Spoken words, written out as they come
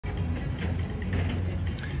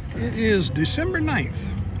It is December 9th.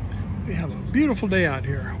 We have a beautiful day out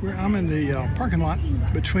here. I'm in the parking lot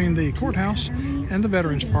between the courthouse and the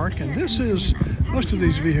Veterans Park, and most of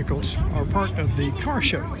these vehicles are part of the car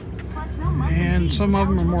show. And some of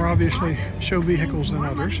them are more obviously show vehicles than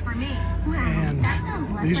others. And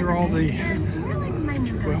these are all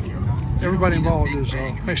well, everybody involved is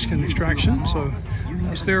Mexican extraction, so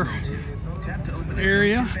that's their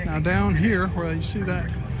area. Now down here, where you see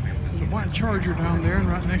that, there's a white Charger down there, and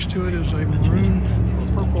right next to it is a maroon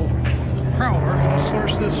purple Prowler. Let's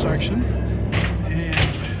search this section, and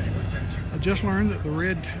I just learned that the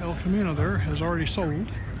red El Camino there has already sold.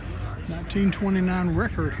 1929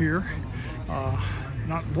 record here,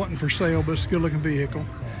 not wanting for sale, but it's a good-looking vehicle.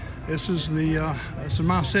 This is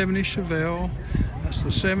my 70 Chevelle. That's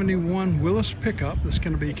the 71 Willis pickup that's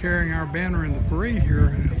going to be carrying our banner in the parade here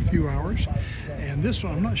in a few hours. And this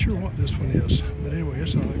one, I'm not sure what this one is, but anyway,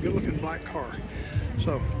 it's a good-looking black car.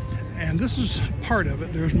 So, and this is part of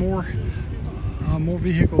it. There's more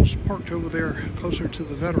vehicles parked over there closer to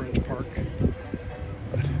the Veterans Park.